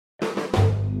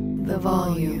the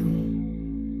volume.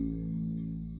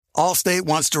 Allstate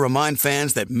wants to remind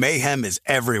fans that mayhem is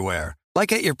everywhere,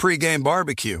 like at your pregame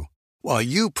barbecue. While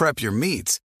you prep your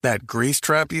meats, that grease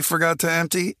trap you forgot to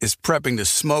empty is prepping to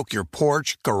smoke your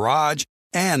porch, garage,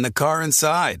 and the car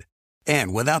inside.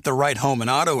 And without the right home and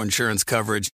auto insurance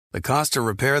coverage, the cost to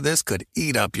repair this could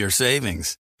eat up your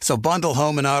savings. So bundle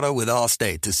home and auto with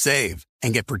Allstate to save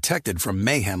and get protected from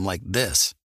mayhem like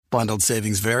this. Bundled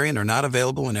savings vary and are not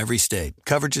available in every state.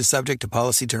 Coverage is subject to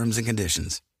policy terms and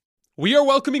conditions. We are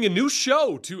welcoming a new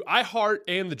show to iHeart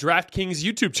and the DraftKings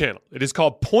YouTube channel. It is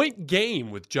called Point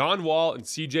Game with John Wall and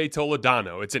CJ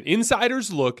Toledano. It's an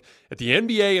insider's look at the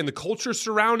NBA and the culture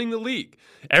surrounding the league.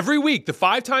 Every week, the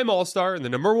five-time All-Star and the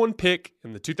number one pick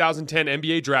in the 2010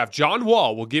 NBA Draft, John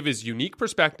Wall, will give his unique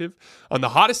perspective on the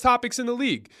hottest topics in the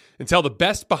league and tell the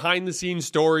best behind-the-scenes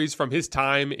stories from his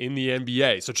time in the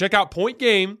NBA. So check out Point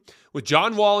Game with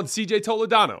John Wall and CJ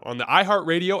Toledano on the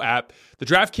iHeartRadio app, the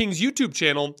DraftKings YouTube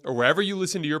channel, or wherever you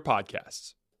listen to your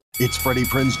podcasts. It's Freddie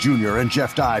Prinze Jr. and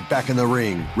Jeff Dye back in the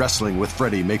ring. Wrestling with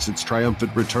Freddie makes its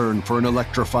triumphant return for an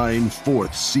electrifying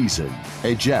fourth season.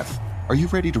 Hey, Jeff, are you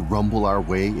ready to rumble our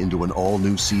way into an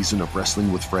all-new season of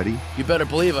Wrestling with Freddie? You better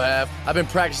believe I have. I've been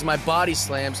practicing my body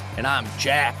slams, and I'm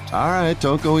jacked. All right,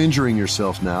 don't go injuring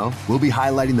yourself now. We'll be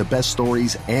highlighting the best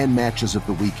stories and matches of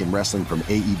the week in wrestling from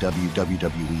AEW,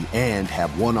 WWE, and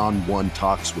have one-on-one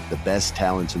talks with the best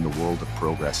talents in the world of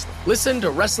pro wrestling. Listen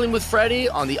to Wrestling with Freddie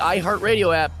on the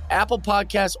iHeartRadio app, Apple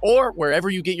Podcasts, or wherever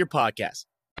you get your podcasts.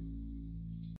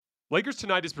 Lakers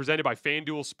Tonight is presented by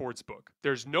FanDuel Sportsbook.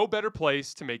 There's no better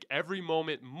place to make every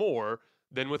moment more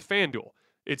than with FanDuel.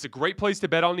 It's a great place to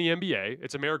bet on the NBA.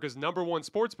 It's America's #1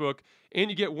 sportsbook, and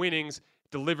you get winnings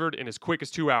delivered in as quick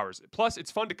as 2 hours. Plus,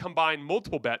 it's fun to combine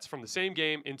multiple bets from the same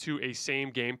game into a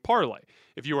same-game parlay.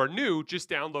 If you are new, just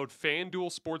download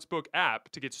FanDuel Sportsbook app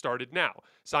to get started now.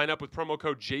 Sign up with promo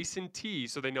code JASONT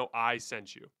so they know I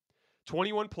sent you.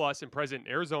 21 plus and present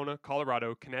in Arizona,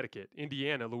 Colorado, Connecticut,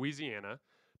 Indiana, Louisiana,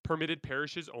 permitted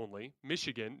parishes only,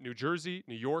 Michigan, New Jersey,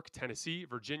 New York, Tennessee,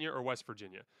 Virginia, or West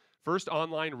Virginia. First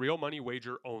online real money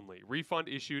wager only. Refund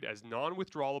issued as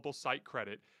non-withdrawable site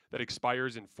credit that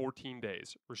expires in 14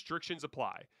 days. Restrictions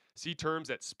apply. See terms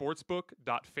at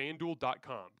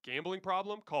sportsbook.fanduel.com. Gambling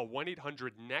problem? Call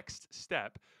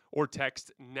 1-800-NEXT-STEP or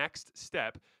text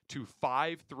NEXT-STEP to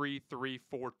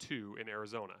 53342 in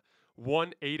Arizona.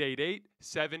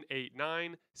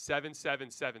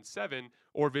 1-888-789-7777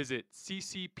 or visit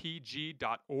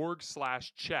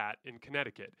ccpg.org/chat in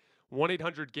Connecticut.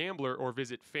 1-800-GAMBLER or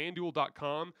visit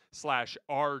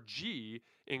fanduel.com/RG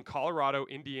in Colorado,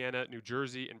 Indiana, New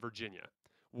Jersey, and Virginia.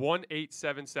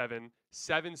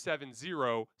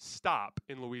 1-877-770-STOP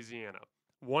in Louisiana.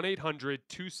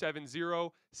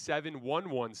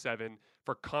 1-800-270-7117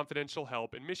 for confidential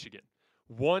help in Michigan.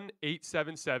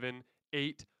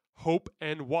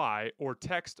 1-877-8-HOPE-NY or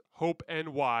text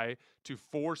HOPE-NY to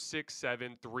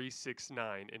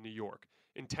 467-369 in New York.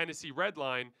 In Tennessee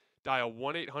Redline, dial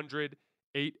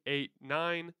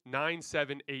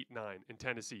 1-800-889-9789 in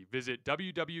Tennessee. Visit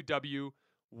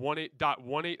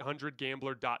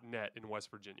www.1800gambler.net in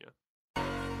West Virginia.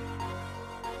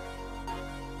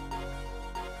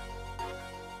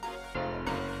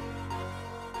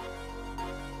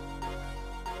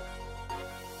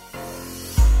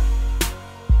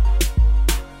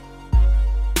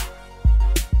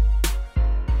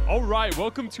 All right,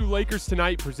 welcome to Lakers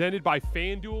Tonight, presented by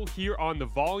FanDuel here on The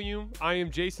Volume. I am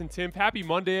Jason Timp. Happy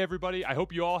Monday, everybody. I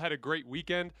hope you all had a great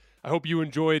weekend. I hope you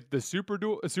enjoyed the Super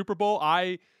Bowl.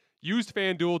 I used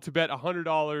FanDuel to bet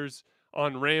 $100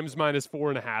 on Rams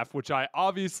 -4.5, which I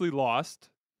obviously lost,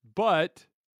 but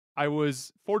I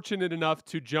was fortunate enough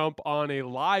to jump on a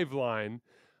live line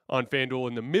on FanDuel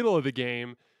in the middle of the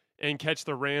game and catch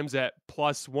the Rams at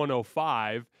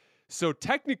 +105. So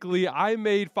technically, I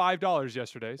made $5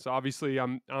 yesterday. So obviously,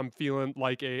 I'm feeling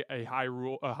like a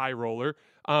high roller.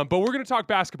 But we're going to talk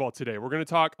basketball today. We're going to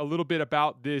talk a little bit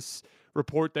about this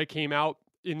report that came out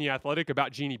in The Athletic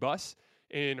about Jeanie Buss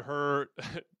and her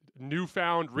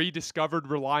newfound, rediscovered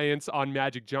reliance on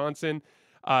Magic Johnson.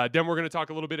 Then we're going to talk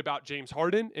a little bit about James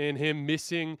Harden and him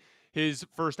missing his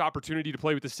first opportunity to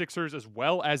play with the Sixers as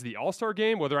well as the All-Star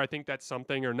game, whether I think that's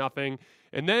something or nothing.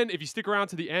 And then if you stick around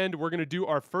to the end, we're going to do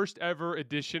our first ever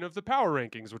edition of the Power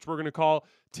Rankings, which we're going to call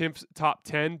Timp's Top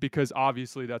 10 because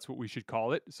obviously that's what we should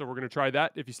call it. So we're going to try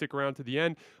that if you stick around to the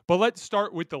end. But let's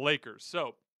start with the Lakers.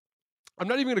 So I'm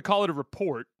not even going to call it a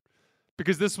report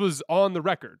because this was on the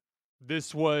record.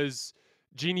 This was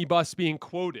Jeanie Buss being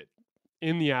quoted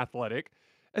in The Athletic,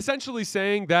 essentially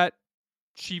saying that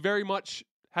she very much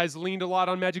has leaned a lot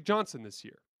on Magic Johnson this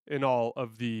year in all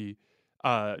of the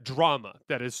drama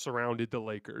that has surrounded the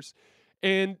Lakers.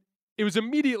 And it was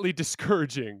immediately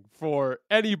discouraging for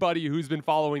anybody who's been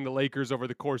following the Lakers over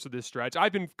the course of this stretch.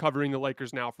 I've been covering the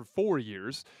Lakers now for 4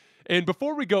 years. And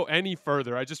before we go any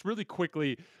further, I just really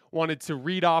quickly wanted to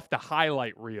read off the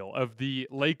highlight reel of the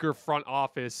Laker front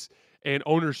office and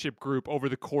ownership group over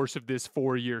the course of this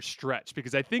 4-year stretch,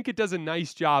 because I think it does a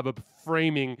nice job of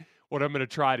framing what I'm going to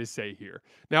try to say here.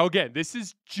 Now, again, this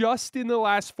is just in the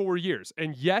last 4 years.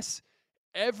 And yes,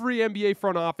 every NBA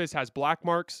front office has black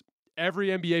marks. Every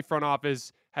NBA front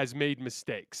office has made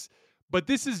mistakes. But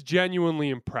this is genuinely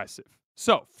impressive.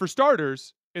 So, for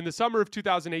starters, in the summer of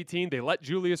 2018, they let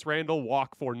Julius Randle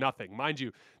walk for nothing. Mind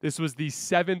you, this was the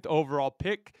 7th overall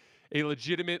pick, a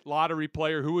legitimate lottery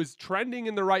player who was trending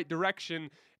in the right direction,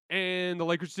 and the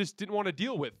Lakers just didn't want to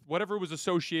deal with whatever was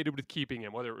associated with keeping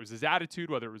him, whether it was his attitude,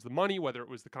 whether it was the money, whether it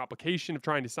was the complication of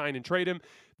trying to sign and trade him.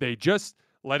 They just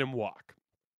let him walk.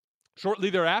 Shortly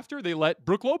thereafter, they let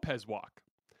Brook Lopez walk.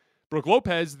 Brook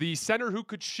Lopez, the center who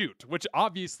could shoot, which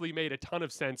obviously made a ton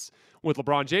of sense with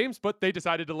LeBron James, but they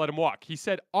decided to let him walk. He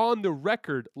said on the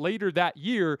record later that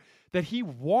year that he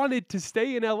wanted to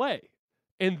stay in LA,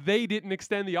 and they didn't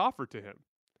extend the offer to him.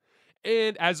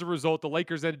 And as a result, the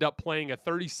Lakers ended up playing a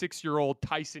 36-year-old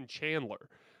Tyson Chandler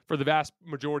for the vast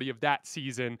majority of that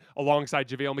season alongside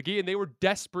JaVale McGee, and they were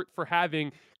desperate for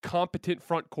having competent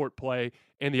front court play,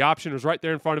 and the option was right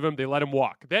there in front of him. They let him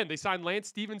walk. Then they signed Lance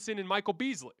Stevenson and Michael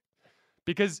Beasley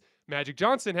because Magic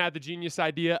Johnson had the genius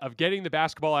idea of getting the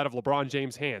basketball out of LeBron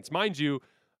James' hands. Mind you,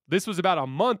 this was about a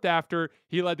month after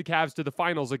he led the Cavs to the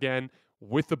finals again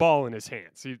with the ball in his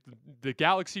hands. The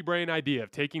galaxy brain idea of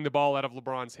taking the ball out of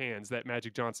LeBron's hands that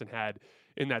Magic Johnson had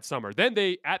in that summer. Then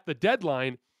they, at the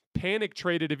deadline, panic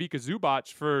traded Ivica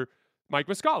Zubac for Mike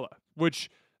Muscala,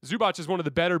 which Zubac is one of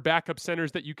the better backup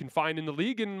centers that you can find in the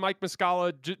league, and Mike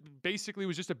Muscala basically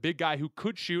was just a big guy who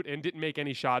could shoot and didn't make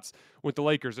any shots with the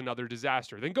Lakers, another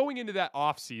disaster. Then going into that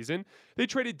offseason, they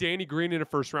traded Danny Green and a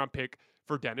first-round pick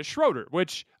for Dennis Schroeder,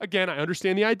 which, again, I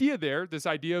understand the idea there, this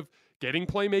idea of getting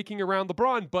playmaking around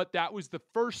LeBron, but that was the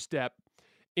first step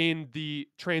in the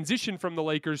transition from the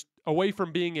Lakers away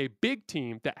from being a big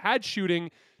team that had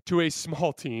shooting to a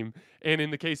small team. And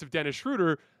in the case of Dennis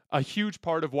Schroeder, a huge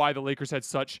part of why the Lakers had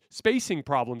such spacing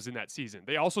problems in that season.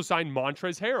 They also signed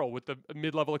Montrezl Harrell with the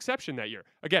mid-level exception that year.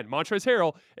 Again, Montrezl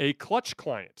Harrell, a clutch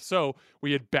client. So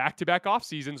we had back-to-back off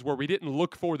seasons where we didn't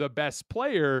look for the best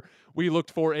player. We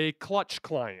looked for a clutch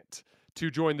client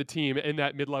to join the team in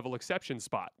that mid-level exception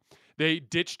spot. They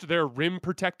ditched their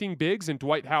rim-protecting bigs in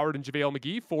Dwight Howard and JaVale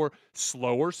McGee for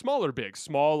slower, smaller bigs.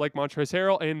 Small like Montrezl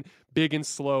Harrell and big and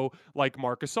slow like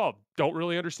Marc Gasol. Don't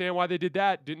really understand why they did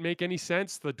that. Didn't make any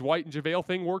sense. The Dwight and JaVale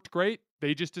thing worked great.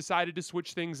 They just decided to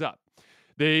switch things up.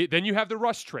 Then you have the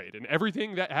Russ trade and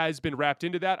everything that has been wrapped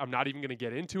into that. I'm not even going to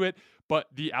get into it, but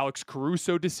the Alex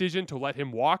Caruso decision to let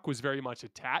him walk was very much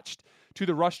attached to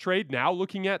the Russ trade. Now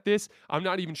looking at this, I'm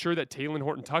not even sure that Talen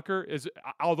Horton-Tucker is,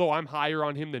 although I'm higher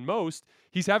on him than most,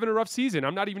 he's having a rough season.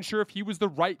 I'm not even sure if he was the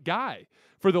right guy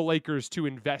for the Lakers to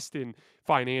invest in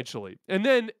financially. And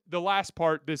then the last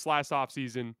part, this last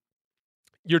offseason,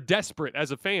 you're desperate as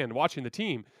a fan watching the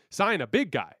team. Sign a big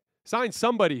guy. Sign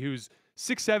somebody who's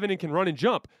 6'7" and can run and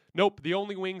jump. Nope, the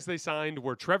only wings they signed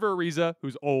were Trevor Ariza,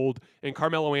 who's old, and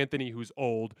Carmelo Anthony, who's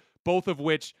old, both of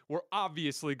which were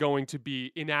obviously going to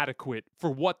be inadequate for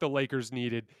what the Lakers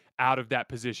needed out of that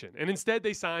position. And instead,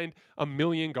 they signed a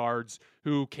million guards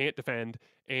who can't defend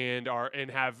and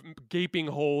have gaping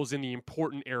holes in the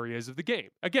important areas of the game.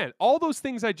 Again, all those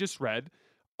things I just read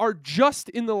are just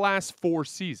in the last 4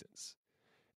 seasons.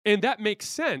 And that makes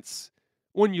sense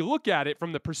when you look at it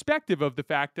from the perspective of the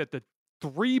fact that the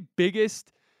 3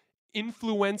 biggest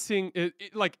influential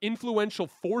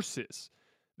forces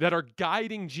that are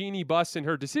guiding Jeannie Buss in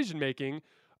her decision-making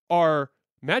are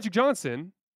Magic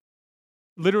Johnson,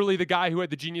 literally the guy who had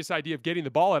the genius idea of getting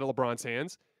the ball out of LeBron's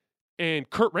hands, and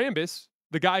Kurt Rambis,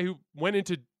 the guy who went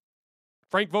into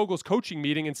Frank Vogel's coaching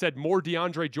meeting and said, more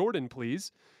DeAndre Jordan,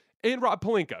 please, and Rob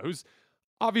Pelinka, who's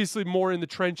obviously more in the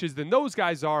trenches than those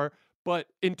guys are, but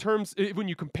in terms, when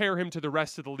you compare him to the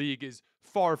rest of the league, is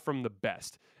far from the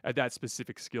best at that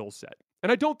specific skill set.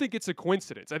 And I don't think it's a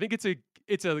coincidence. I think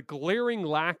it's a glaring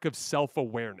lack of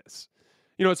self-awareness.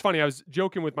 You know, it's funny. I was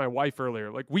joking with my wife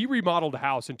earlier. Like, we remodeled a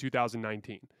house in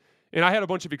 2019. And I had a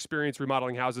bunch of experience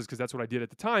remodeling houses because that's what I did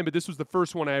at the time. But this was the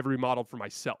first one I ever remodeled for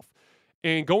myself.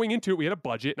 And going into it, we had a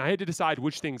budget. And I had to decide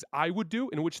which things I would do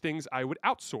and which things I would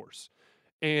outsource.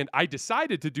 And I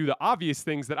decided to do the obvious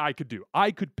things that I could do. I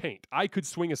could paint. I could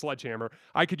swing a sledgehammer.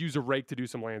 I could use a rake to do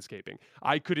some landscaping.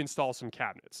 I could install some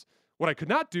cabinets. What I could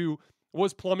not do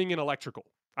was plumbing and electrical.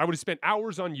 I would have spent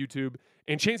hours on YouTube,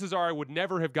 and chances are I would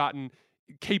never have gotten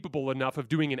capable enough of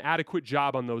doing an adequate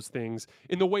job on those things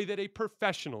in the way that a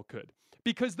professional could.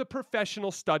 Because the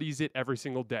professional studies it every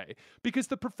single day. Because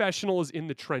the professional is in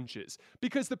the trenches.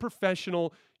 Because the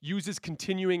professional uses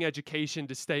continuing education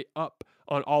to stay up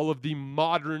on all of the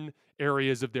modern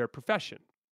areas of their profession.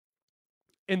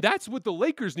 And that's what the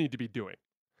Lakers need to be doing.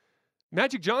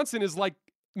 Magic Johnson is like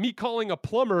me calling a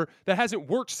plumber that hasn't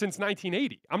worked since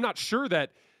 1980. I'm not sure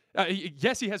that,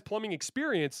 yes, he has plumbing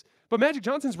experience, but Magic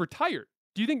Johnson's retired.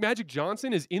 Do you think Magic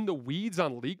Johnson is in the weeds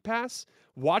on League Pass,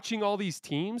 watching all these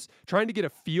teams, trying to get a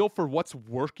feel for what's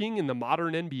working in the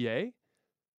modern NBA?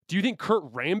 Do you think Kurt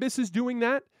Rambis is doing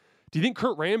that? Do you think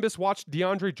Kurt Rambis watched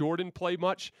DeAndre Jordan play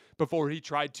much before he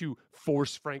tried to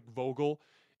force Frank Vogel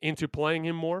into playing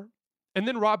him more? And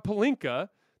then Rob Pelinka,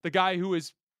 the guy who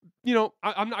is,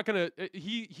 I'm not going to,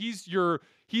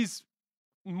 he's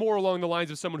more along the lines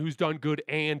of someone who's done good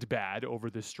and bad over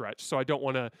this stretch. So I don't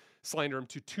want to slander him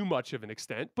to too much of an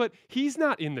extent, but he's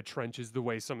not in the trenches the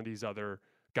way some of these other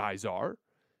guys are.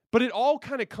 But it all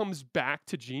kind of comes back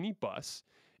to Jeanie Buss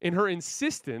and her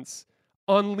insistence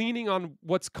on leaning on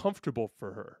what's comfortable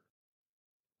for her.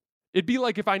 It'd be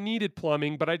like if I needed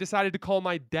plumbing, but I decided to call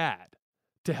my dad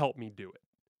to help me do it.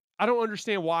 I don't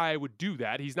understand why I would do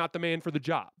that. He's not the man for the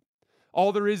job.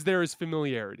 All there is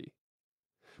familiarity.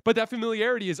 But that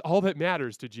familiarity is all that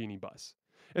matters to Jeanie Buss.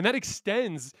 And that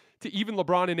extends to even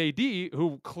LeBron and AD,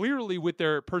 who clearly with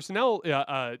their personnel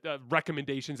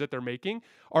recommendations that they're making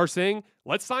are saying,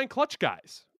 let's sign clutch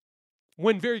guys.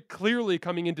 When very clearly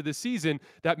coming into the season,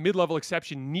 that mid-level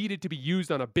exception needed to be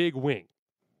used on a big wing.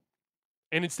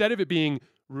 And instead of it being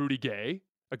Rudy Gay,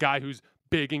 a guy who's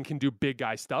big and can do big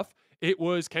guy stuff, it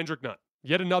was Kendrick Nunn,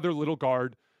 yet another little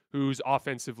guard who's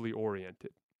offensively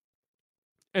oriented.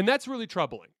 And that's really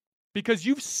troubling because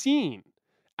you've seen,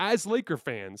 as Laker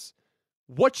fans,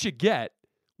 what you get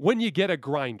when you get a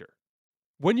grinder,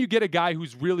 when you get a guy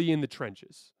who's really in the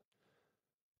trenches.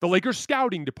 The Lakers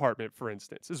scouting department, for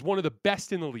instance, is one of the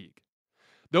best in the league.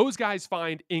 Those guys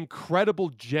find incredible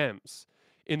gems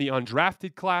in the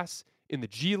undrafted class, in the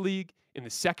G League, in the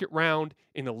second round,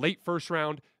 in the late first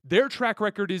round. Their track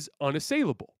record is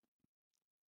unassailable.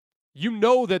 You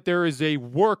know that there is a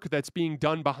work that's being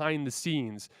done behind the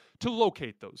scenes to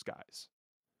locate those guys.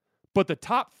 But the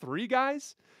top three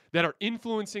guys that are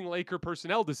influencing Laker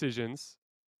personnel decisions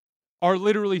are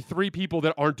literally three people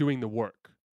that aren't doing the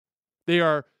work. They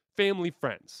are family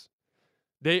friends.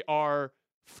 They are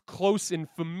close and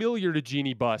familiar to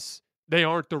Jeanie Buss. They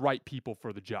aren't the right people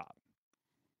for the job.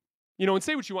 And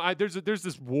say what you want. There's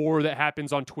this war that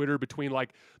happens on Twitter between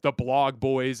like the blog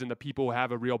boys and the people who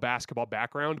have a real basketball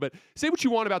background. But say what you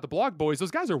want about the blog boys.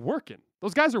 Those guys are working.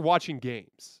 Those guys are watching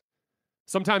games.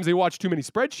 Sometimes they watch too many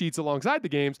spreadsheets alongside the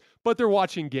games, but they're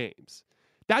watching games.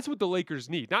 That's what the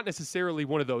Lakers need. Not necessarily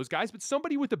one of those guys, but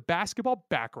somebody with a basketball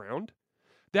background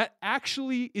that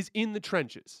actually is in the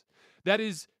trenches, that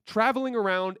is traveling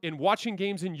around and watching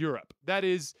games in Europe, that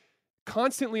is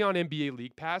constantly on NBA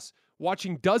League Pass,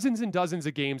 watching dozens and dozens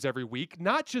of games every week,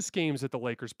 not just games that the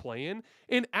Lakers play in,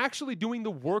 and actually doing the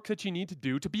work that you need to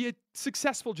do to be a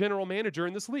successful general manager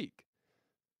in this league.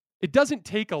 It doesn't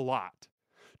take a lot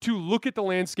to look at the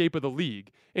landscape of the league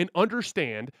and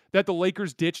understand that the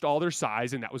Lakers ditched all their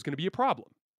size and that was going to be a problem.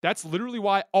 That's literally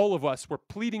why all of us were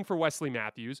pleading for Wesley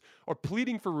Matthews or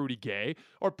pleading for Rudy Gay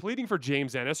or pleading for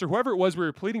James Ennis or whoever it was we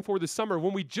were pleading for this summer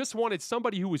when we just wanted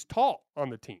somebody who was tall on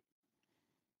the team.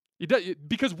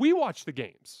 Because we watch the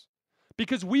games,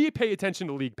 because we pay attention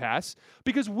to League Pass,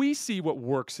 because we see what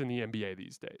works in the NBA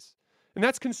these days. And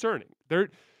that's concerning.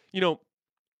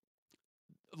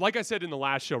 Like I said in the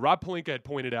last show, Rob Pelinka had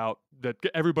pointed out that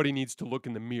everybody needs to look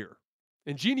in the mirror.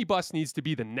 And Jeanie Buss needs to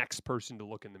be the next person to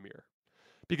look in the mirror.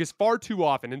 Because far too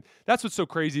often, and that's what's so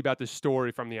crazy about this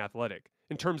story from The Athletic,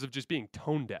 in terms of just being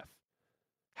tone deaf.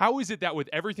 How is it that with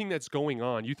everything that's going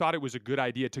on, you thought it was a good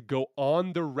idea to go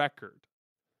on the record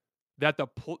that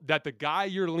the guy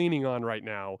you're leaning on right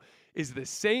now is the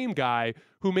same guy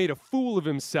who made a fool of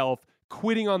himself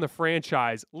quitting on the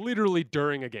franchise literally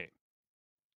during a game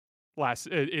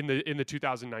in the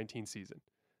 2019 season?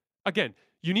 Again,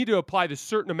 you need to apply this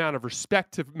certain amount of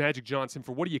respect to Magic Johnson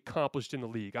for what he accomplished in the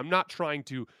league. I'm not trying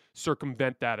to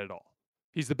circumvent that at all.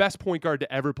 He's the best point guard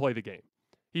to ever play the game.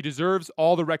 He deserves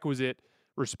all the requisite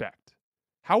respect.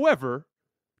 However,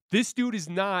 this dude is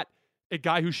not a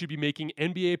guy who should be making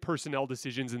NBA personnel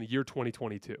decisions in the year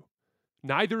 2022.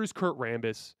 Neither is Kurt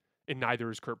Rambis, and neither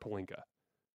is Rob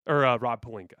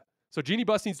Pelinka. So Jeanie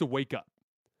Buss needs to wake up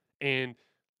and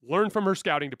learn from her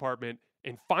scouting department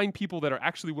and find people that are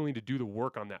actually willing to do the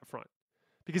work on that front.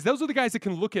 Because those are the guys that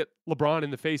can look at LeBron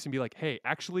in the face and be like, hey,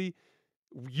 actually,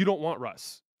 you don't want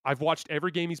Russ. I've watched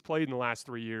every game he's played in the last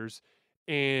 3 years,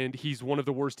 and he's one of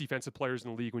the worst defensive players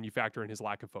in the league when you factor in his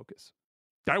lack of focus.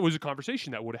 That was a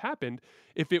conversation that would have happened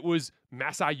if it was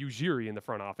Masai Ujiri in the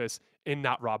front office and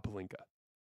not Rob Pelinka.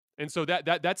 And so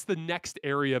that's the next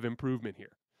area of improvement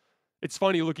here. It's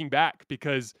funny looking back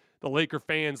because the Laker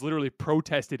fans literally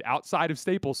protested outside of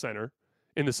Staples Center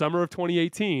in the summer of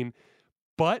 2018,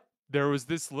 but there was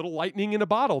this little lightning in a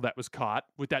bottle that was caught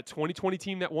with that 2020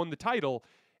 team that won the title,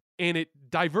 and it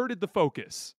diverted the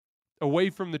focus away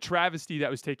from the travesty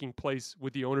that was taking place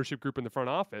with the ownership group in the front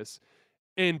office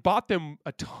and bought them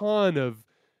a ton of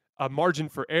margin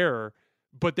for error.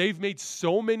 But they've made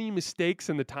so many mistakes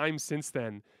in the time since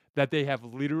then that they have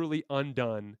literally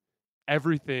undone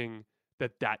everything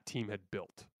that team had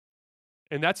built.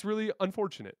 And that's really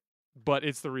unfortunate, but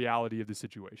it's the reality of the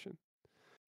situation.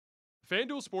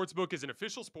 FanDuel Sportsbook is an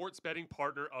official sports betting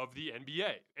partner of the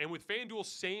NBA. And with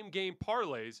FanDuel's same-game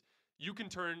parlays, you can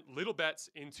turn little bets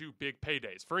into big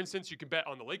paydays. For instance, you can bet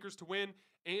on the Lakers to win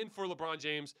and for LeBron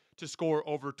James to score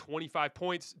over 25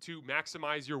 points to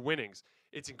maximize your winnings.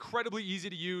 It's incredibly easy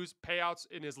to use, payouts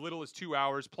in as little as 2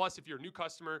 hours. Plus, if you're a new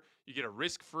customer, you get a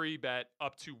risk-free bet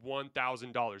up to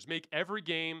 $1,000. Make every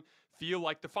game feel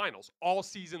like the finals all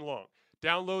season long.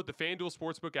 Download the FanDuel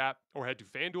Sportsbook app or head to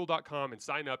FanDuel.com and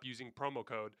sign up using promo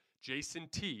code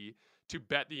JASONT to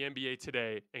bet the NBA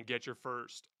today and get your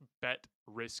first bet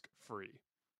risk-free.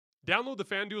 Download the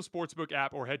FanDuel Sportsbook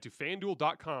app or head to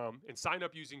FanDuel.com and sign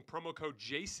up using promo code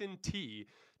JASONT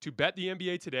to bet the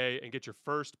NBA today and get your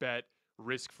first bet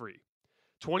risk-free.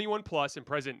 21 plus and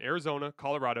present in Arizona,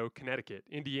 Colorado, Connecticut,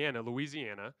 Indiana,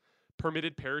 Louisiana,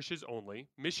 permitted parishes only,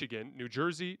 Michigan, New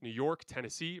Jersey, New York,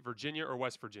 Tennessee, Virginia, or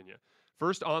West Virginia.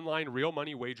 First online real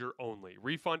money wager only.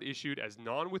 Refund issued as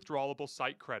non-withdrawable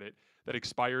site credit that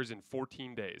expires in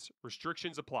 14 days.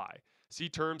 Restrictions apply. See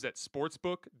terms at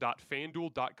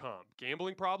sportsbook.fanduel.com.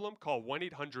 Gambling problem? Call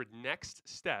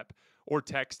 1-800-NEXT-STEP or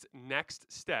text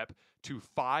NEXT-STEP to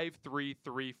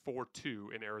 53342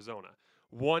 in Arizona.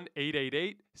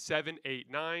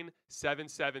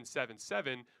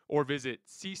 1-888-789-7777 or visit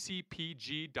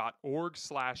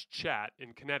ccpg.org/chat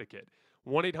in Connecticut.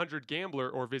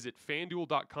 1-800-GAMBLER or visit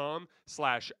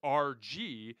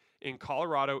fanduel.com/RG in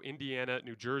Colorado, Indiana,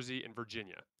 New Jersey, and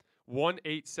Virginia.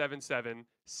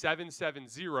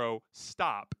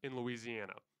 1-877-770-STOP in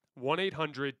Louisiana.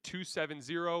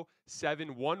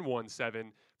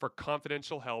 1-800-270-7117 for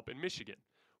confidential help in Michigan.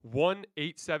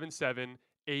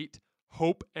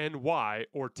 1-877-8-HOPE-NY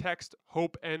or text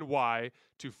HOPE-NY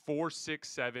to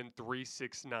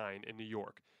 467-369 in New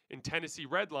York. In Tennessee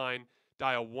Redline,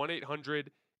 dial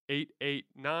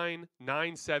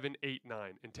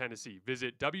 1-800-889-9789 in Tennessee.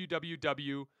 Visit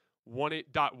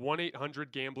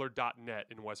www.1800gambler.net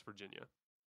in West Virginia.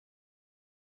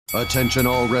 Attention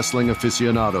all wrestling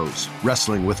aficionados.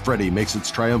 Wrestling with Freddie makes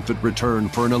its triumphant return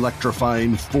for an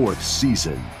electrifying 4th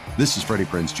season. This is Freddie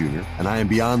Prinze Jr., and I am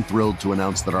beyond thrilled to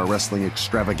announce that our wrestling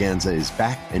extravaganza is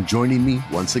back, and joining me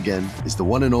once again is the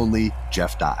one and only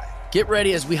Jeff Dye. Get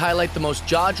ready as we highlight the most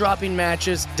jaw-dropping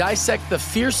matches, dissect the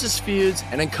fiercest feuds,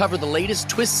 and uncover the latest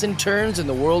twists and turns in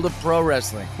the world of pro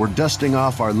wrestling. We're dusting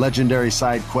off our legendary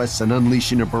side quests and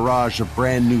unleashing a barrage of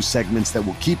brand new segments that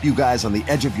will keep you guys on the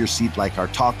edge of your seat like our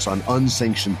talks on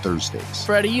Unsanctioned Thursdays.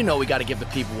 Freddie, you know we got to give the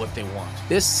people what they want.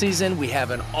 This season, we have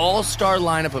an all-star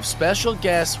lineup of special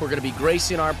guests who are going to be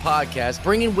gracing our podcast,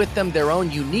 bringing with them their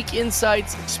own unique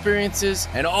insights, experiences,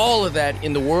 and all of that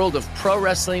in the world of pro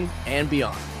wrestling and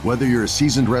beyond. Whether you're a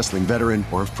seasoned wrestling veteran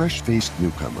or a fresh-faced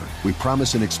newcomer, we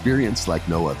promise an experience like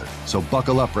no other. So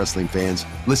buckle up, wrestling fans.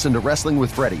 Listen to Wrestling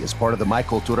with Freddie as part of the My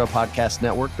Cultura Podcast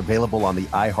Network, available on the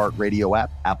iHeartRadio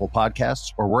app, Apple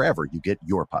Podcasts, or wherever you get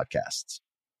your podcasts.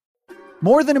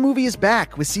 More Than a Movie is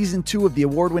back with Season 2 of the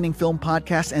award-winning film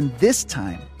podcast, and this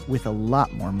time with a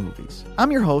lot more movies.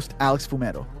 I'm your host, Alex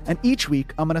Fumero, and each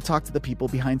week I'm going to talk to the people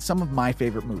behind some of my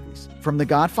favorite movies. From The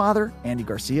Godfather, Andy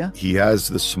Garcia. He has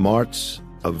the smarts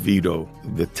of Vito,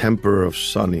 the temper of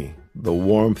Sonny, the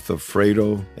warmth of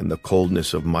Fredo, and the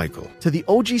coldness of Michael. To the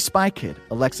OG Spy Kid,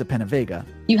 Alexa Penavega.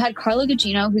 You had Carla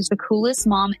Gugino, who's the coolest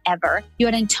mom ever. You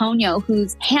had Antonio,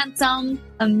 who's handsome,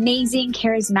 amazing,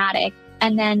 charismatic.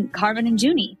 And then Carmen and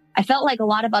Junie. I felt like a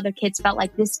lot of other kids felt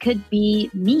like this could be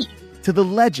me. To the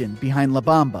legend behind La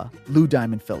Bamba, Lou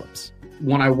Diamond Phillips.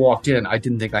 When I walked in, I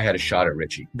didn't think I had a shot at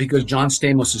Richie because John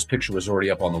Stamos' picture was already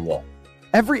up on the wall.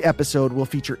 Every episode will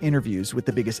feature interviews with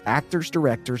the biggest actors,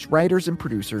 directors, writers, and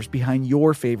producers behind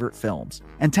your favorite films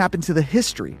and tap into the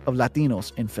history of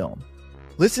Latinos in film.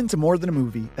 Listen to More Than a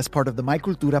Movie as part of the My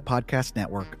Cultura podcast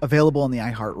network, available on the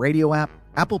iHeartRadio app,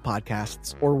 Apple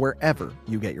Podcasts, or wherever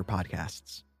you get your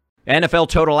podcasts. NFL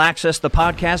Total Access, the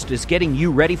podcast, is getting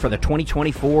you ready for the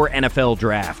 2024 NFL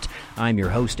Draft. I'm your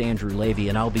host, Andrew Levy,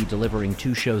 and I'll be delivering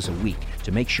 2 shows a week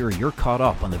to make sure you're caught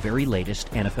up on the very latest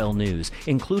NFL news,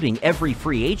 including every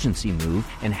free agency move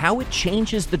and how it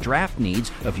changes the draft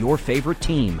needs of your favorite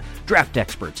team. Draft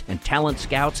experts and talent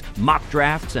scouts, mock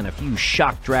drafts, and a few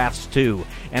shock drafts, too.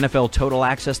 NFL Total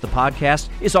Access, the podcast,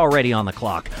 is already on the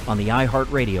clock on the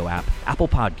iHeartRadio app, Apple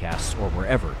Podcasts, or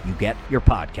wherever you get your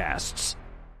podcasts.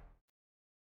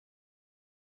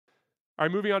 All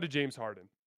right, moving on to James Harden.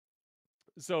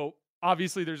 So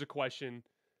obviously there's a question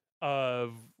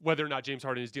of whether or not James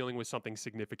Harden is dealing with something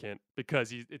significant,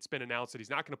 because it's been announced that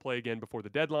he's not going to play again before the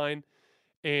deadline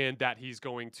and that he's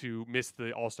going to miss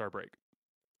the All-Star break.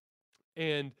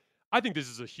 And I think this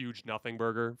is a huge nothing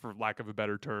burger, for lack of a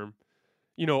better term.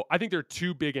 You know, I think there are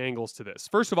 2 big angles to this.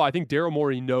 First of all, I think Daryl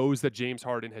Morey knows that James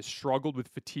Harden has struggled with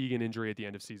fatigue and injury at the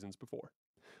end of seasons before.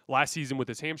 Last season with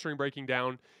his hamstring breaking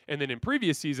down, and then in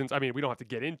previous seasons, I mean, we don't have to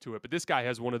get into it, but this guy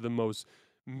has one of the most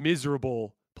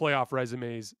miserable playoff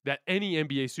resumes that any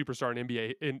NBA superstar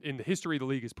in the history of the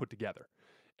league has put together.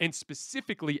 And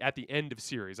specifically at the end of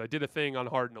series. I did a thing on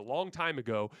Harden a long time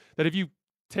ago that if you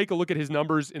take a look at his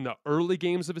numbers in the early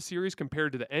games of a series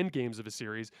compared to the end games of a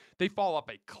series, they fall off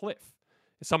a cliff.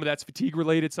 Some of that's fatigue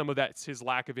related, some of that's his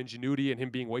lack of ingenuity and him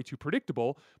being way too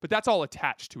predictable, but that's all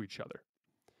attached to each other.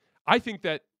 I think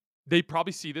that they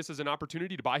probably see this as an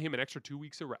opportunity to buy him an extra 2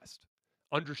 weeks of rest,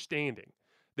 understanding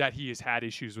that he has had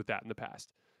issues with that in the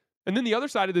past. And then the other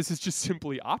side of this is just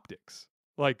simply optics.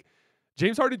 Like,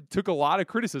 James Harden took a lot of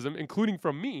criticism, including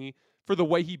from me, for the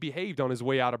way he behaved on his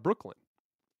way out of Brooklyn.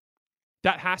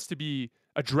 That has to be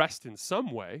addressed in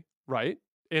some way, right?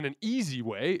 And an easy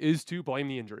way is to blame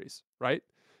the injuries, right?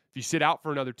 If you sit out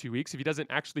for another 2 weeks, if he doesn't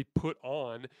actually put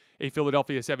on a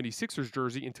Philadelphia 76ers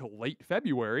jersey until late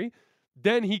February,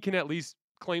 then he can at least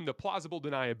claim the plausible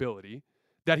deniability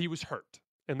that he was hurt.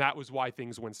 And that was why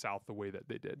things went south the way that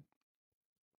they did.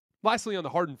 Lastly, on the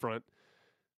Harden front,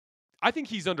 I think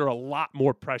he's under a lot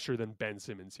more pressure than Ben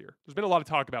Simmons here. There's been a lot of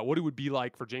talk about what it would be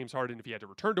like for James Harden if he had to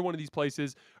return to one of these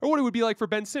places, or what it would be like for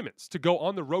Ben Simmons to go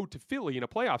on the road to Philly in a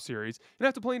playoff series and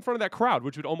have to play in front of that crowd,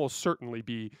 which would almost certainly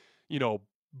be, you know,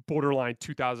 borderline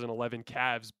 2011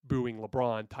 Cavs booing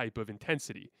LeBron type of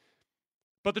intensity.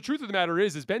 But the truth of the matter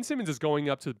is Ben Simmons is going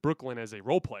up to Brooklyn as a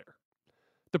role player.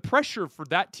 The pressure for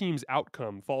that team's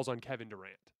outcome falls on Kevin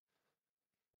Durant.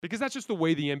 Because that's just the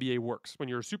way the NBA works. When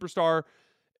you're a superstar,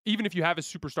 even if you have a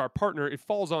superstar partner, it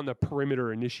falls on the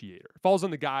perimeter initiator. It falls on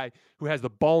the guy who has the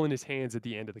ball in his hands at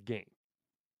the end of the game.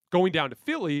 Going down to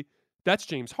Philly, that's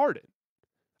James Harden.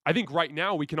 I think right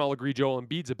now we can all agree Joel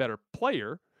Embiid's a better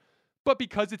player, but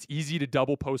because it's easy to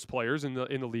double post players in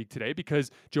the league today, because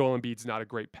Joel Embiid's not a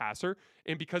great passer,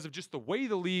 and because of just the way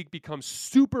the league becomes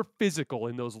super physical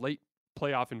in those late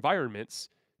playoff environments,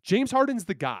 James Harden's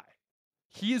the guy.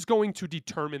 He is going to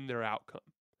determine their outcome.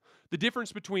 The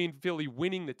difference between Philly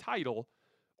winning the title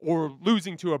or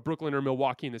losing to a Brooklyn or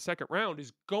Milwaukee in the second round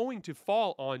is going to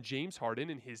fall on James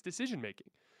Harden and his decision-making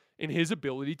and his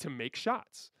ability to make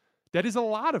shots. That is a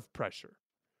lot of pressure.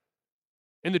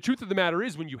 And the truth of the matter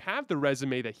is, when you have the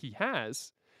resume that he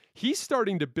has, he's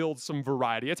starting to build some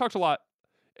variety. I talked a lot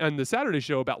on the Saturday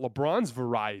show about LeBron's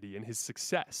variety and his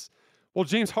success. Well,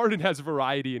 James Harden has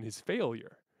variety in his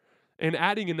failure. And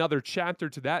adding another chapter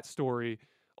to that story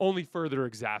only further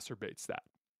exacerbates that.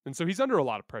 And so he's under a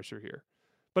lot of pressure here.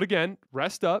 But again,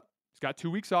 rest up. He's got 2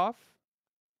 weeks off.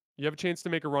 You have a chance to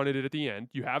make a run at it at the end.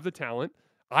 You have the talent.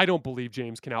 I don't believe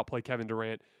James can outplay Kevin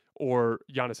Durant or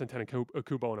Giannis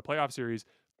Antetokounmpo in a playoff series,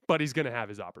 but he's going to have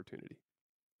his opportunity.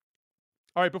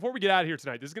 All right, before we get out of here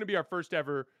tonight, this is going to be our first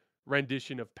ever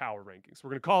rendition of Power Rankings.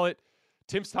 We're going to call it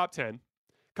Tim's Top 10.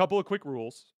 Couple of quick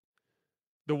rules.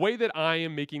 The way that I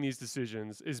am making these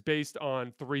decisions is based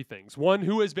on 3 things. 1,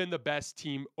 who has been the best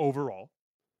team overall.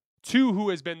 2, who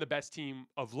has been the best team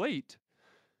of late.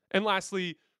 And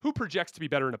lastly, who projects to be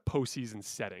better in a postseason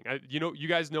setting. You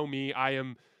guys know me. I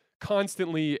am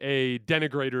constantly a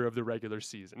denigrator of the regular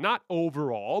season. Not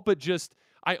overall, but just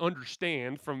I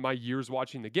understand from my years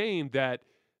watching the game that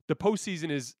the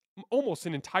postseason is almost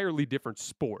an entirely different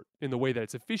sport in the way that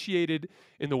it's officiated,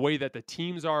 in the way that the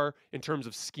teams are in terms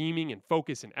of scheming and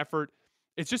focus and effort.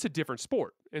 It's just a different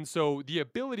sport. And so the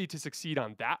ability to succeed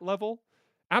on that level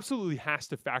absolutely has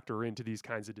to factor into these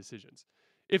kinds of decisions.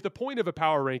 If the point of a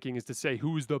power ranking is to say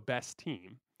who's the best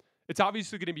team, it's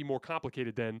obviously going to be more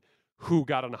complicated than who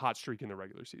got on a hot streak in the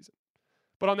regular season.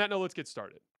 But on that note, let's get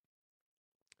started.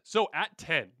 So at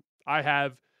 10, I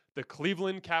have the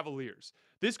Cleveland Cavaliers.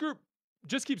 This group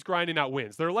just keeps grinding out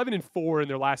wins. They're 11-4 in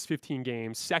their last 15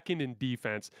 games, second in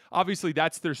defense. Obviously,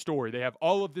 that's their story. They have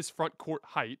all of this front court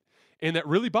height, and that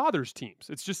really bothers teams.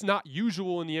 It's just not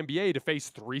usual in the NBA to face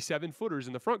 3 7-footers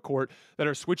in the front court that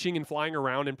are switching and flying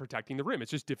around and protecting the rim.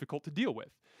 It's just difficult to deal with.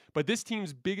 But this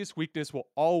team's biggest weakness will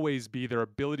always be their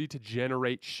ability to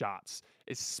generate shots,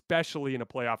 especially in a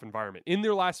playoff environment. In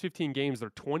their last 15 games, they're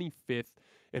 25th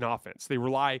in offense. They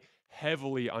rely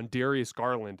heavily on Darius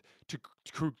Garland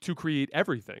to create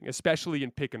everything, especially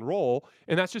in pick and roll.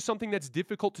 And that's just something that's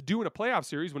difficult to do in a playoff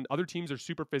series when other teams are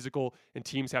super physical and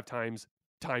teams have time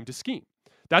to scheme.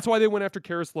 That's why they went after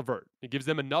Karis LeVert. It gives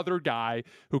them another guy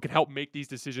who can help make these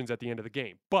decisions at the end of the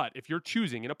game. But if you're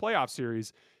choosing in a playoff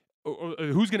series,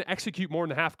 who's going to execute more in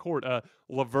the half court,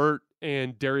 LeVert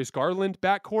and Darius Garland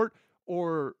backcourt,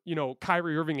 or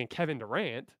Kyrie Irving and Kevin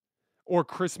Durant, or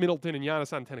Chris Middleton and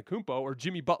Giannis Antetokounmpo, or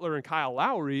Jimmy Butler and Kyle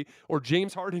Lowry, or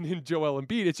James Harden and Joel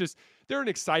Embiid. It's just, they're an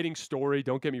exciting story,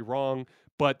 don't get me wrong,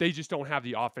 but they just don't have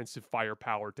the offensive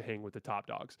firepower to hang with the top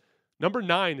dogs. Number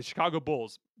 9, the Chicago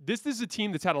Bulls. This is a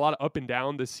team that's had a lot of up and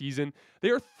down this season.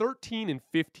 They are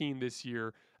 13-15 this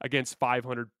year against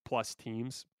 500-plus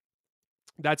teams.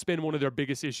 That's been one of their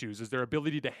biggest issues, is their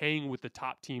ability to hang with the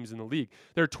top teams in the league.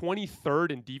 They're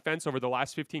 23rd in defense over the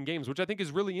last 15 games, which I think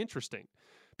is really interesting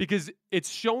because it's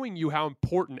showing you how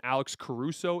important Alex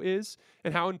Caruso is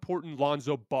and how important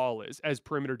Lonzo Ball is as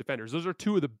perimeter defenders. Those are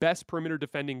two of the best perimeter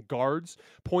defending guards,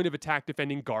 point of attack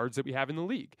defending guards that we have in the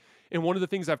league. And one of the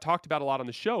things I've talked about a lot on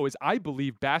the show is I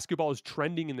believe basketball is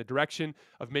trending in the direction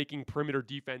of making perimeter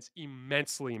defense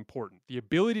immensely important. The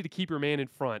ability to keep your man in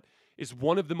front is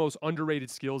one of the most underrated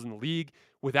skills in the league.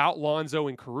 Without Lonzo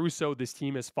and Caruso, this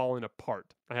team has fallen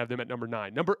apart. I have them at number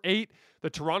 9. Number 8, the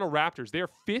Toronto Raptors. They are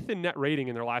 5th in net rating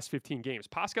in their last 15 games.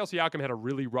 Pascal Siakam had a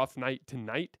really rough night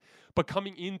tonight, but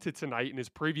coming into tonight in his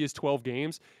previous 12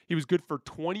 games, he was good for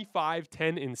 25,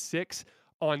 10, and 6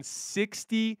 on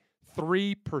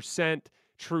 63%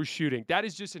 true shooting. That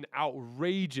is just an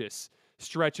outrageous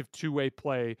stretch of two-way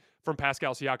play from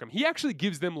Pascal Siakam. He actually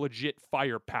gives them legit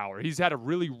firepower. He's had a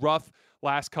really rough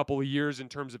last couple of years in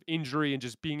terms of injury and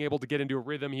just being able to get into a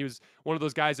rhythm. He was one of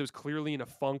those guys that was clearly in a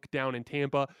funk down in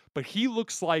Tampa, but he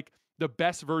looks like the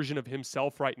best version of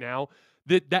himself right now.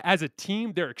 That as a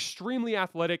team, they're extremely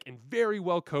athletic and very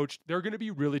well coached. They're going to be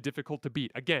really difficult to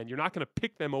beat. Again, you're not going to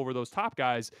pick them over those top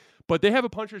guys, but they have a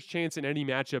puncher's chance in any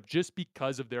matchup just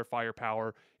because of their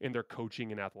firepower and their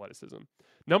coaching and athleticism.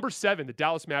 Number 7, the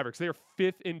Dallas Mavericks. They are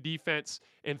 5th in defense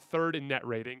and 3rd in net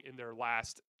rating in their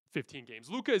last 15 games.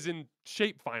 Luka is in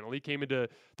shape finally. Came into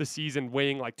the season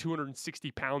weighing like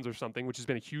 260 pounds or something, which has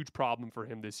been a huge problem for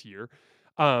him this year.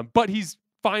 But he's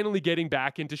finally getting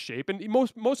back into shape. And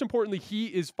most importantly, he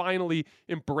is finally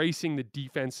embracing the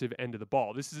defensive end of the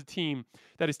ball. This is a team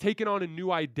that has taken on a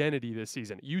new identity this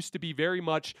season. It used to be very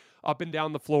much up and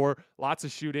down the floor, lots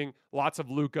of shooting, lots of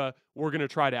Luka. We're going to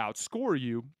try to outscore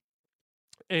you.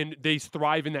 And they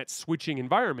thrive in that switching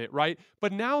environment, right?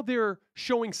 But now they're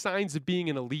showing signs of being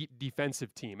an elite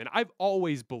defensive team. And I've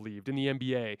always believed in the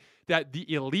NBA that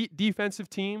the elite defensive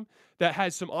team that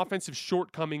has some offensive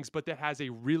shortcomings, but that has a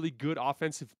really good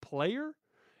offensive player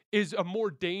is a more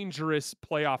dangerous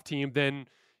playoff team than,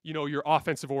 your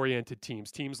offensive-oriented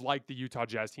teams like the Utah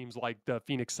Jazz, teams like the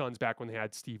Phoenix Suns back when they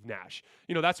had Steve Nash.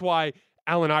 That's why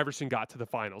Allen Iverson got to the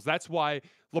finals. That's why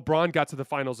LeBron got to the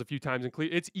finals a few times in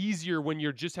Cleveland. It's easier when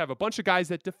you just have a bunch of guys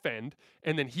that defend,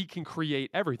 and then he can create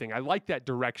everything. I like that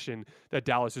direction that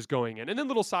Dallas is going in. And then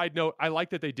little side note, I like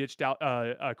that they ditched out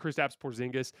Kristaps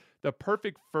Porzingis, the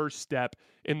perfect first step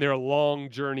in their long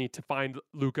journey to find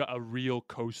Luka a real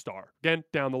co-star. Again,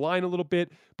 down the line a little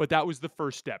bit, but that was the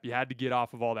first step. You had to get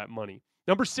off of all that money.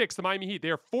 Number 6, the Miami Heat.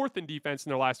 They are 4th in defense in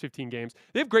their last 15 games.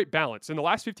 They have great balance. In the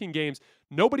last 15 games,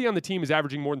 nobody on the team is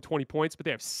averaging more than 20 points, but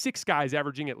they have 6 guys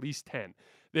averaging at least 10.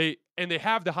 They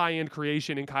have the high-end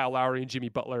creation in Kyle Lowry and Jimmy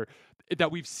Butler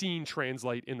that we've seen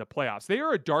translate in the playoffs. They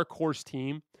are a dark horse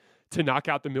team to knock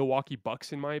out the Milwaukee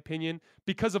Bucks, in my opinion,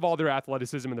 because of all their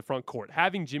athleticism in the front court.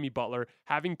 Having Jimmy Butler,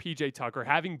 having PJ Tucker,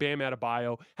 having Bam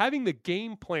Adebayo, having the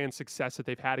game plan success that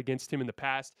they've had against him in the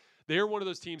past, they're one of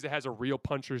those teams that has a real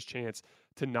puncher's chance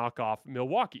to knock off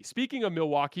Milwaukee. Speaking of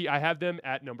Milwaukee, I have them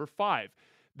at number 5.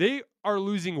 They are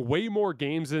losing way more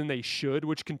games than they should,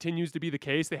 which continues to be the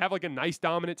case. They have like a nice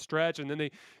dominant stretch, and then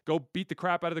they go beat the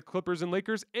crap out of the Clippers and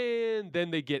Lakers, and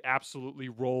then they get absolutely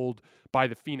rolled by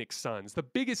the Phoenix Suns. The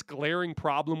biggest glaring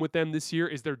problem with them this year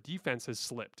is their defense has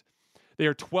slipped. They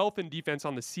are 12th in defense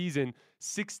on the season,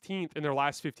 16th in their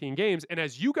last 15 games, and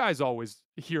as you guys always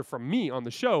hear from me on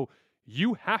the show,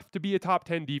 you have to be a top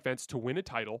 10 defense to win a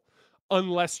title.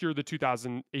 unless you're the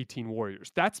 2018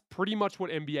 Warriors. That's pretty much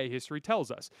what NBA history tells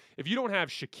us. If you don't have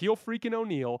Shaquille freaking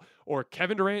O'Neal or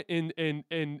Kevin Durant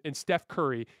and Steph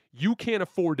Curry, you can't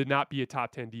afford to not be a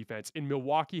top 10 defense. And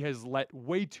Milwaukee has let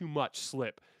way too much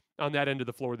slip on that end of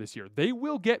the floor this year. They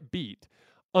will get beat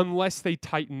unless they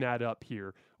tighten that up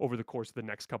here over the course of the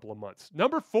next couple of months.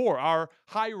 Number 4, our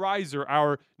high riser,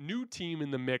 our new team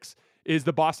in the mix, is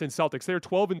the Boston Celtics. They're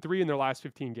 12-3 in their last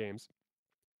 15 games.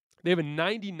 They have a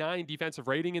 99 defensive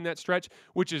rating in that stretch,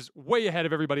 which is way ahead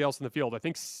of everybody else in the field. I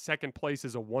think second place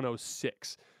is a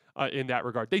 106 in that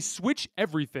regard. They switch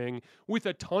everything with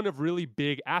a ton of really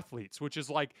big athletes, which is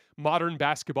like modern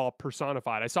basketball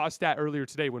personified. I saw a stat earlier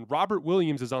today when Robert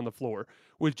Williams is on the floor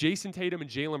with Jason Tatum and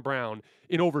Jaylen Brown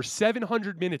in over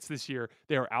 700 minutes this year.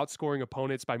 They are outscoring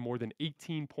opponents by more than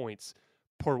 18 points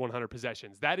per 100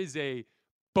 possessions. That is a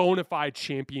bona fide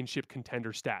championship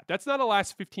contender stat. That's not a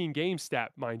last 15 game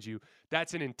stat, mind you.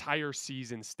 That's an entire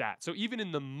season stat. So even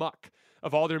in the muck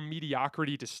of all their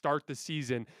mediocrity to start the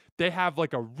season, they have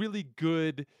like a really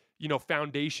good,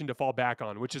 foundation to fall back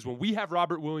on, which is when we have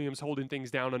Robert Williams holding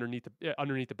things down underneath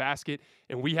the basket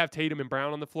and we have Tatum and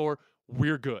Brown on the floor,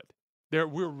 we're good.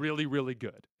 We're really, really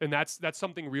good. And that's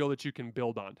something real that you can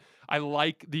build on. I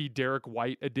like the Derek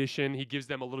White addition. He gives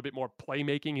them a little bit more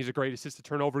playmaking. He's a great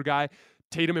assist-to-turnover guy.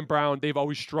 Tatum and Brown, they've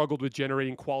always struggled with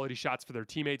generating quality shots for their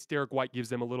teammates. Derek White gives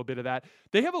them a little bit of that.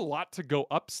 They have a lot to go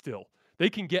up still. They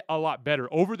can get a lot better.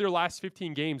 Over their last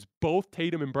 15 games, both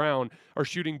Tatum and Brown are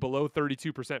shooting below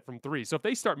 32% from three. So if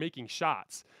they start making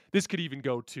shots, this could even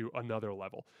go to another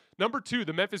level. Number 2,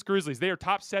 the Memphis Grizzlies. They are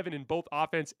top 7 in both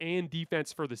offense and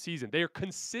defense for the season. They are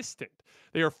consistent.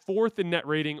 They are 4th in net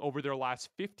rating over their last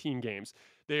 15 games.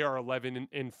 They are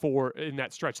 11-4 in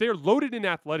that stretch. They are loaded in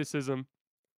athleticism.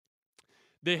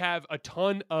 They have a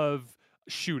ton of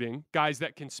shooting, guys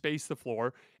that can space the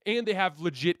floor, and they have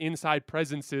legit inside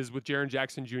presences with Jaren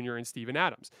Jackson Jr. and Steven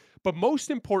Adams. But most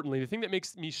importantly, the thing that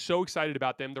makes me so excited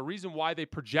about them, the reason why they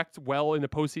project well in the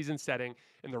postseason setting,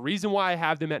 and the reason why I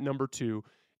have them at number 2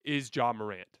 is Ja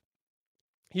Morant.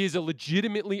 He is a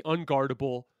legitimately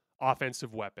unguardable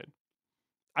offensive weapon.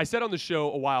 I said on the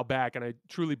show a while back, and I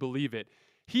truly believe it,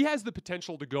 he has the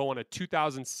potential to go on a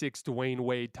 2006 Dwayne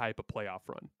Wade type of playoff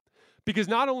run. Because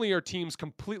not only are teams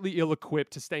completely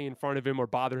ill-equipped to stay in front of him or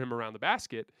bother him around the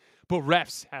basket, but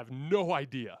refs have no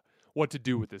idea what to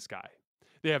do with this guy.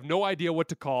 They have no idea what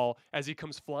to call as he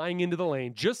comes flying into the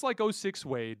lane, just like 06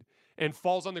 Wade, and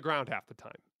falls on the ground half the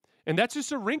time. And that's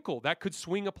just a wrinkle that could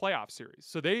swing a playoff series.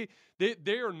 So they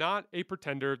are not a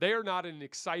pretender. They are not an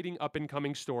exciting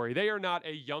up-and-coming story. They are not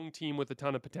a young team with a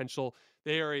ton of potential.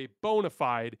 They are a bona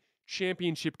fide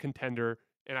championship contender,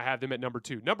 and I have them at number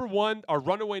 2. Number 1, our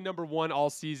runaway number 1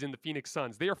 all season, the Phoenix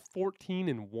Suns. They are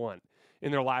 14-1 in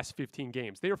their last 15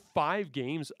 games. They are 5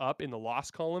 games up in the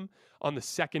loss column on the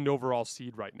 2nd overall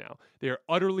seed right now. They are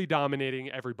utterly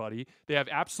dominating everybody. They have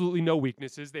absolutely no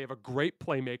weaknesses. They have a great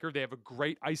playmaker. They have a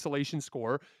great isolation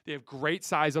scorer. They have great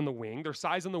size on the wing. Their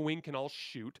size on the wing can all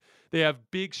shoot. They have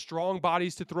big, strong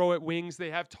bodies to throw at wings. They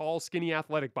have tall, skinny,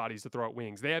 athletic bodies to throw at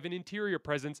wings. They have an interior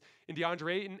presence in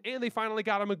DeAndre Ayton, and they finally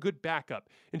got him a good backup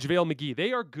in JaVale McGee.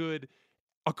 They are good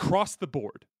across the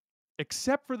board,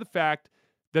 except for the fact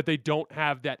that they don't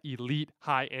have that elite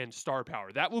high-end star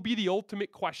power. That will be the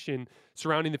ultimate question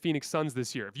surrounding the Phoenix Suns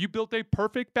this year. If you built a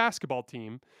perfect basketball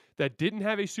team that didn't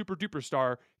have a super-duper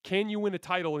star, can you win a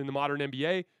title in the modern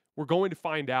NBA? We're going to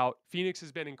find out. Phoenix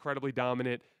has been incredibly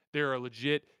dominant. They're a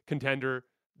legit contender.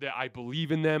 That I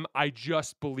believe in them. I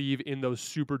just believe in those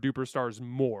super-duper stars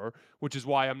more, which is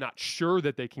why I'm not sure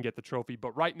that they can get the trophy.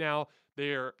 But right now,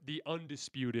 they're the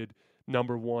undisputed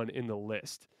number 1 in the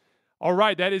list. All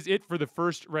right, that is it for the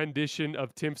first rendition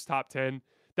of Tim's Top 10.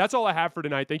 That's all I have for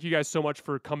tonight. Thank you guys so much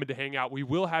for coming to hang out. We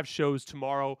will have shows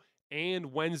tomorrow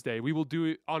and Wednesday.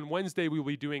 On Wednesday, we will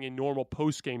be doing a normal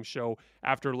post-game show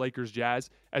after Lakers Jazz.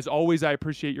 As always, I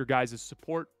appreciate your guys'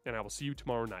 support, and I will see you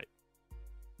tomorrow night.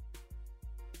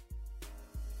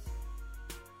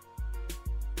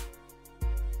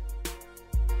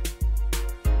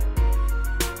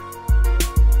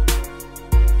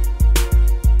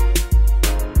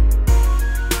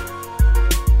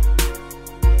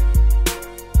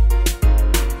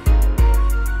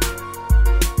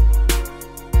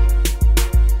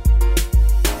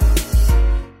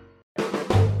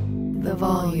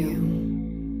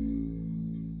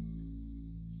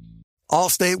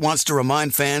 Allstate wants to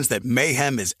remind fans that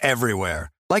mayhem is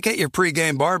everywhere, like at your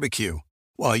pregame barbecue.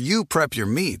 While you prep your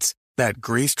meats, that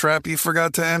grease trap you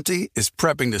forgot to empty is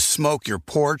prepping to smoke your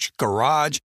porch,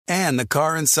 garage, and the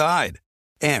car inside.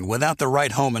 And without the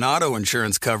right home and auto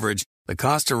insurance coverage, the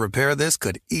cost to repair this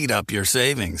could eat up your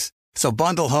savings. So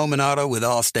bundle home and auto with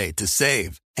Allstate to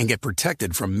save and get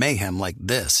protected from mayhem like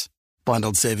this.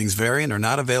 Bundled savings vary and are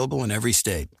not available in every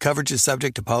state. Coverage is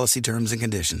subject to policy terms and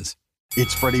conditions.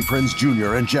 It's Freddie Prinze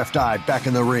Jr. and Jeff Dye back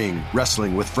in the ring.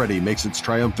 Wrestling with Freddie makes its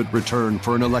triumphant return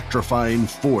for an electrifying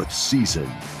 4th season.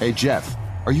 Hey, Jeff,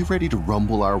 are you ready to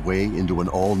rumble our way into an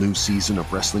all-new season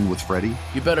of Wrestling with Freddie?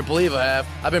 You better believe I have.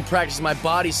 I've been practicing my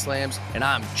body slams, and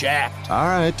I'm jacked. All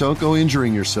right, don't go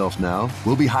injuring yourself now.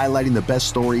 We'll be highlighting the best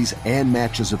stories and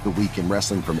matches of the week in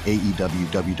wrestling from AEW,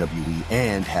 WWE,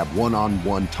 and have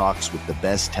one-on-one talks with the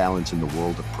best talents in the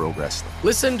world of pro wrestling.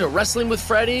 Listen to Wrestling with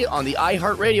Freddie on the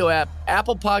iHeartRadio app,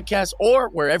 Apple Podcasts, or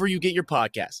wherever you get your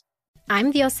podcasts.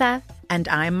 I'm Diosa. And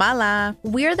I'm Mala.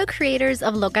 We're the creators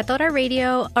of Locatora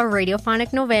Radio, a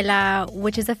radiophonic novela,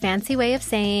 which is a fancy way of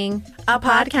saying a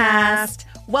podcast.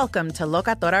 Welcome to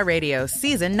Locatora Radio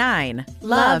Season 9.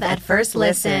 Love at First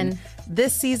Listen.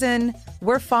 This season,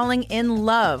 we're falling in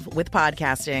love with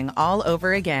podcasting all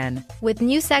over again. With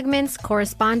new segments,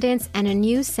 correspondence, and a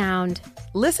new sound.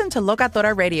 Listen to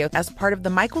Locatora Radio as part of the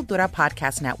My Cultura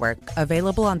Podcast Network.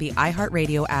 Available on the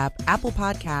iHeartRadio app, Apple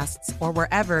Podcasts, or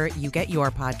wherever you get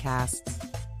your podcasts.